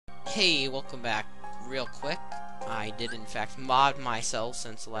Hey, welcome back. Real quick, I did in fact mod myself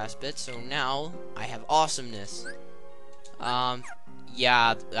since the last bit, so now I have awesomeness.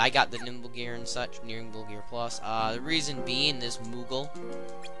 Yeah, I got the Nimble Gear and such, Nimble Gear Plus. The reason being, this Moogle,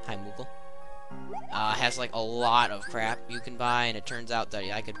 hi Moogle, has like a lot of crap you can buy, and it turns out that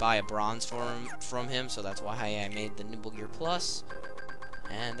I could buy a bronze from him, so that's why I made the Nimble Gear Plus.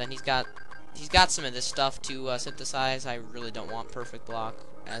 And then he's got some of this stuff to synthesize. I really don't want Perfect Block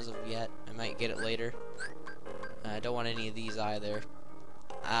as of yet. I might get it later. I don't want any of these either.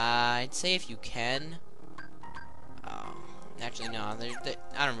 I'd say if you can. Actually, no. I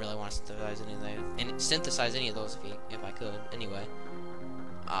don't really want to synthesize any of those if I could. Anyway,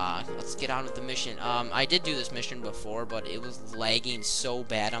 let's get on with the mission. I did do this mission before, but it was lagging so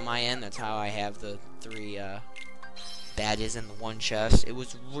bad on my end. That's how I have the 3 badges in the one chest. It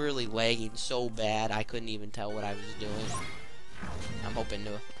was really lagging so bad I couldn't even tell what I was doing. I'm hoping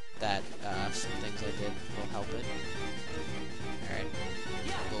that some things I did will help it. Alright.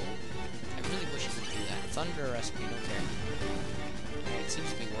 Whoa. I really wish it would do that. Thunder recipe, don't care. Alright, it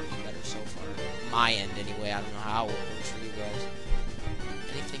seems to be working better so far. My end, anyway. I don't know how it works for you guys.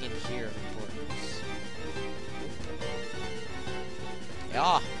 Anything in here of importance?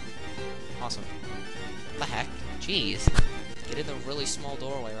 Yeah. Awesome. What the heck? Jeez. Get in the really small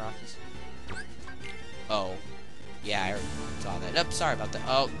doorway, Rockies. Oh. Yeah, I already saw that. Oh, sorry about that.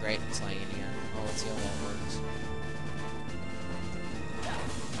 Oh, great. It's lagging again. Oh, let's see how well it works.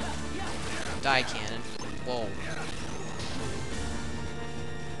 Die cannon. Whoa.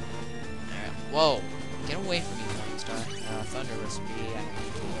 Alright. Whoa. Get away from me, Morningstar. Thunder recipe. I don't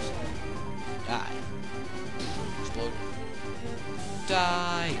need to. Die. Explode.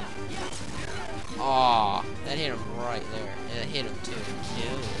 Die. Aw, that hit him right there. It hit him too.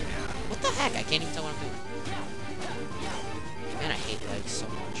 Ew. What the heck? I can't even tell what I'm doing. Man, I hate lag so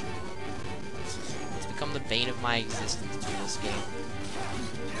much. It's become the bane of my existence through this game.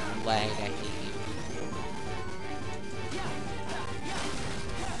 Lag, I hate you.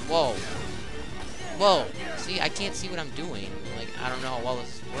 Whoa. Whoa. See, I can't see what I'm doing. Like, I don't know how well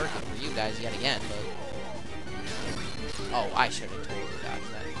this is working for you guys yet again, but... Oh, I should have totally dodged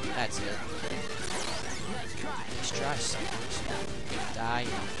that. That's it. Nice try, suckers. Die,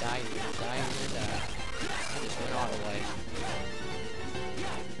 die, die, die. I just went all the way.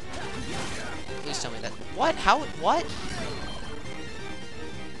 Please tell me that. What? How? What?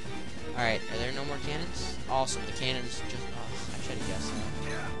 Alright, are there no more cannons? Awesome, the cannons just... Oh, I should have guessed that.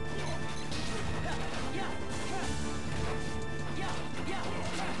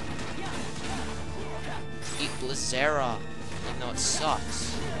 Eat Blizzera, even though it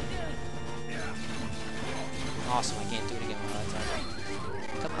sucks. Awesome, I can't do it again while that's on.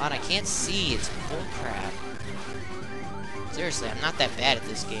 Come on, I can't see. It's bullcrap. Seriously, I'm not that bad at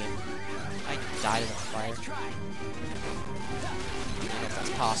this game. I died in the fire. I don't know if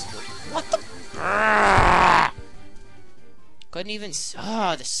that's possible. What the? Couldn't even.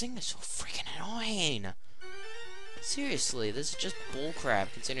 This thing is so freaking annoying. Seriously, this is just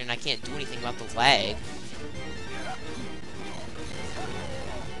bullcrap. Considering I can't do anything about the lag.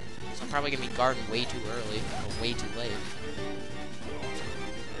 So I'm probably gonna be guarding way too early or way too late.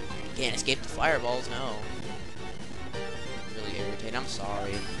 Can't escape the fireballs, no. Really irritating. I'm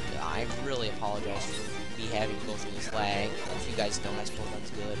sorry. I really apologize for me having to go through this lag. If you guys don't, I suppose that's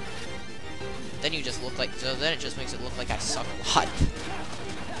good. Then you just look like... So then it just makes it look like I suck a lot.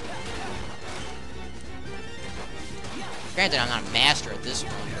 Granted, I'm not a master at this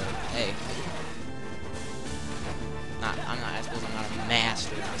one, but hey. I suppose I'm not a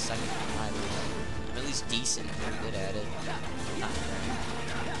master at the second one either. I'm at least decent and pretty good at it. Not great.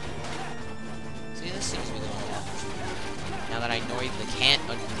 See, this seems to be going well. Now that I know ignore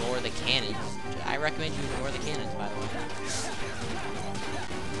the cannons. I recommend you ignore the cannons, by the way.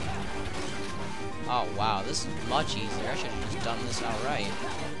 Oh, wow. This is much easier. I should have just done this outright.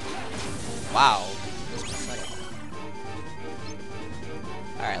 Wow. This was pathetic.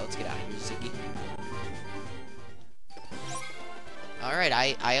 Alright, let's get out of here, Ziggy. Alright,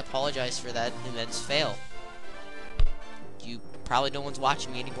 I apologize for that immense fail. Probably no one's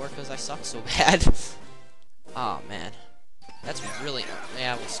watching me anymore because I suck so bad. Oh man, that's really...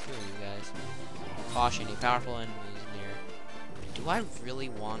 Yeah, well, screw you guys. Caution, a powerful enemy is near. Do I really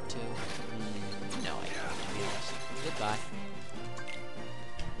want to? No, I don't. Goodbye.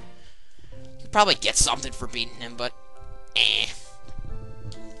 You'll probably get something for beating him, but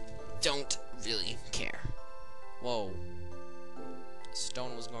don't really care. Whoa.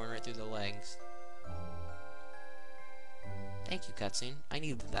 Stone was going right through the legs. Thank you, cutscene. I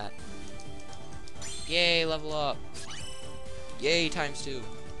needed that. Yay, level up. Yay, ×2.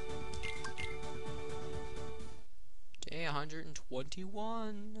 Okay,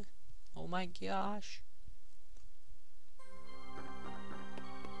 121. Oh my gosh.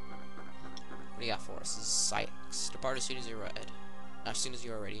 What do you got for us? This is Sykes. Depart as soon as you're ready. As soon as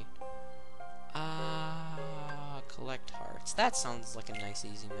you are ready. Collect hearts. That sounds like a nice,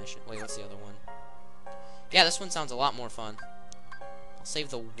 easy mission. Wait, what's the other one? Yeah, this one sounds a lot more fun. I'll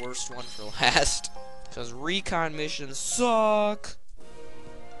save the worst one for last. Because recon missions suck.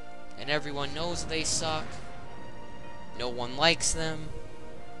 And everyone knows they suck. No one likes them.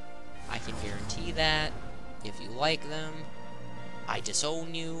 I can guarantee that. If you like them, I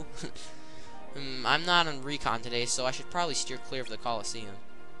disown you. I'm not on recon today, so I should probably steer clear of the Coliseum.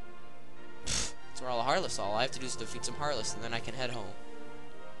 That's where all the Heartless are. All I have to do is defeat some Heartless, and then I can head home.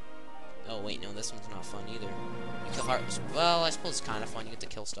 Oh, wait, no, this one's not fun either. You kill Heartless. Well, I suppose it's kind of fun. You get to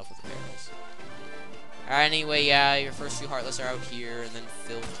kill stuff with the barrels. Alright, anyway, yeah, your first few Heartless are out here, and then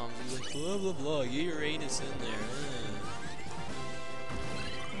Phil comes and he's like, blah, blah, blah, get your anus in there.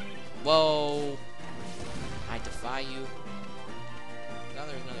 Whoa. I defy you. Oh,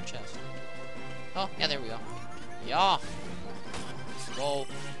 there's another chest. Oh, yeah, there we go. Yeah. Whoa.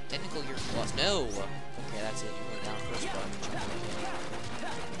 Technical gear plus. No. Okay, that's it. You went down first, but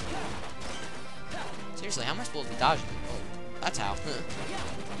seriously, how am I supposed to be dodging? Oh, that's how.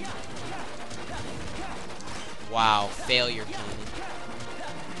 Wow, failure cannon.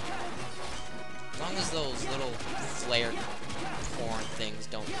 As long as those little flare corn things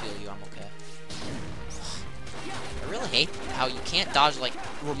don't kill you, I'm okay. I really hate how you can't dodge, like,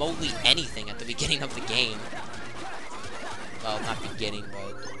 remotely anything at the beginning of the game. Well, not beginning,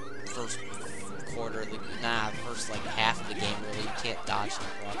 but first quarter of the... Nah, first, like, half of the game, really. You can't dodge some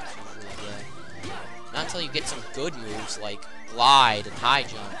rockets usually, not until you get some good moves, like glide and high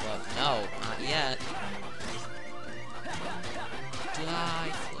jump, but no, not yet.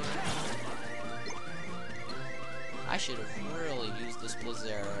 Die, flare. I should have really used this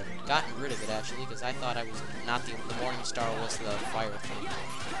Blizzard and gotten rid of it, actually, because I thought I was not the Morningstar was the fire thing.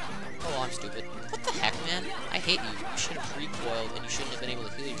 Oh, well, I'm stupid. What the heck, man? I hate you. You should have recoiled, and you shouldn't have been able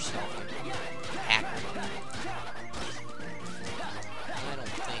to heal yourself. You hacker. I don't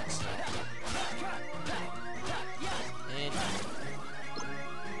think so.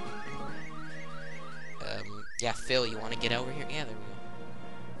 And... yeah, Phil, you want to get over here? Yeah, there we go.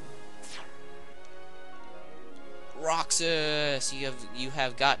 Roxas, you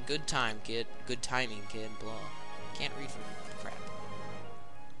have got good time, kid. Good timing, kid. Blah. Can't read from crap.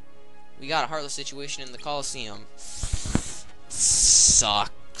 We got a Heartless situation in the Coliseum.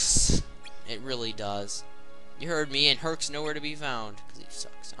 Sucks. It really does. You heard me, and Herc's nowhere to be found. Because he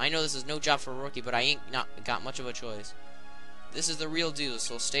sucks. I know this is no job for a rookie, but I ain't not got much of a choice. This is the real deal,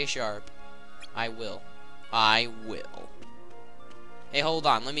 so stay sharp. I will. I will. Hey, hold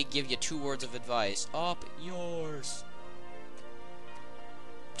on. Let me give you 2 words of advice. Up yours.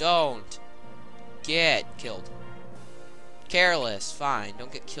 Don't get killed. Careless. Fine.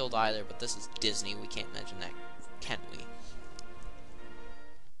 Don't get killed either, but this is Disney. We can't mention that, can we?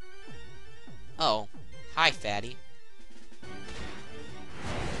 Oh. Hi, fatty.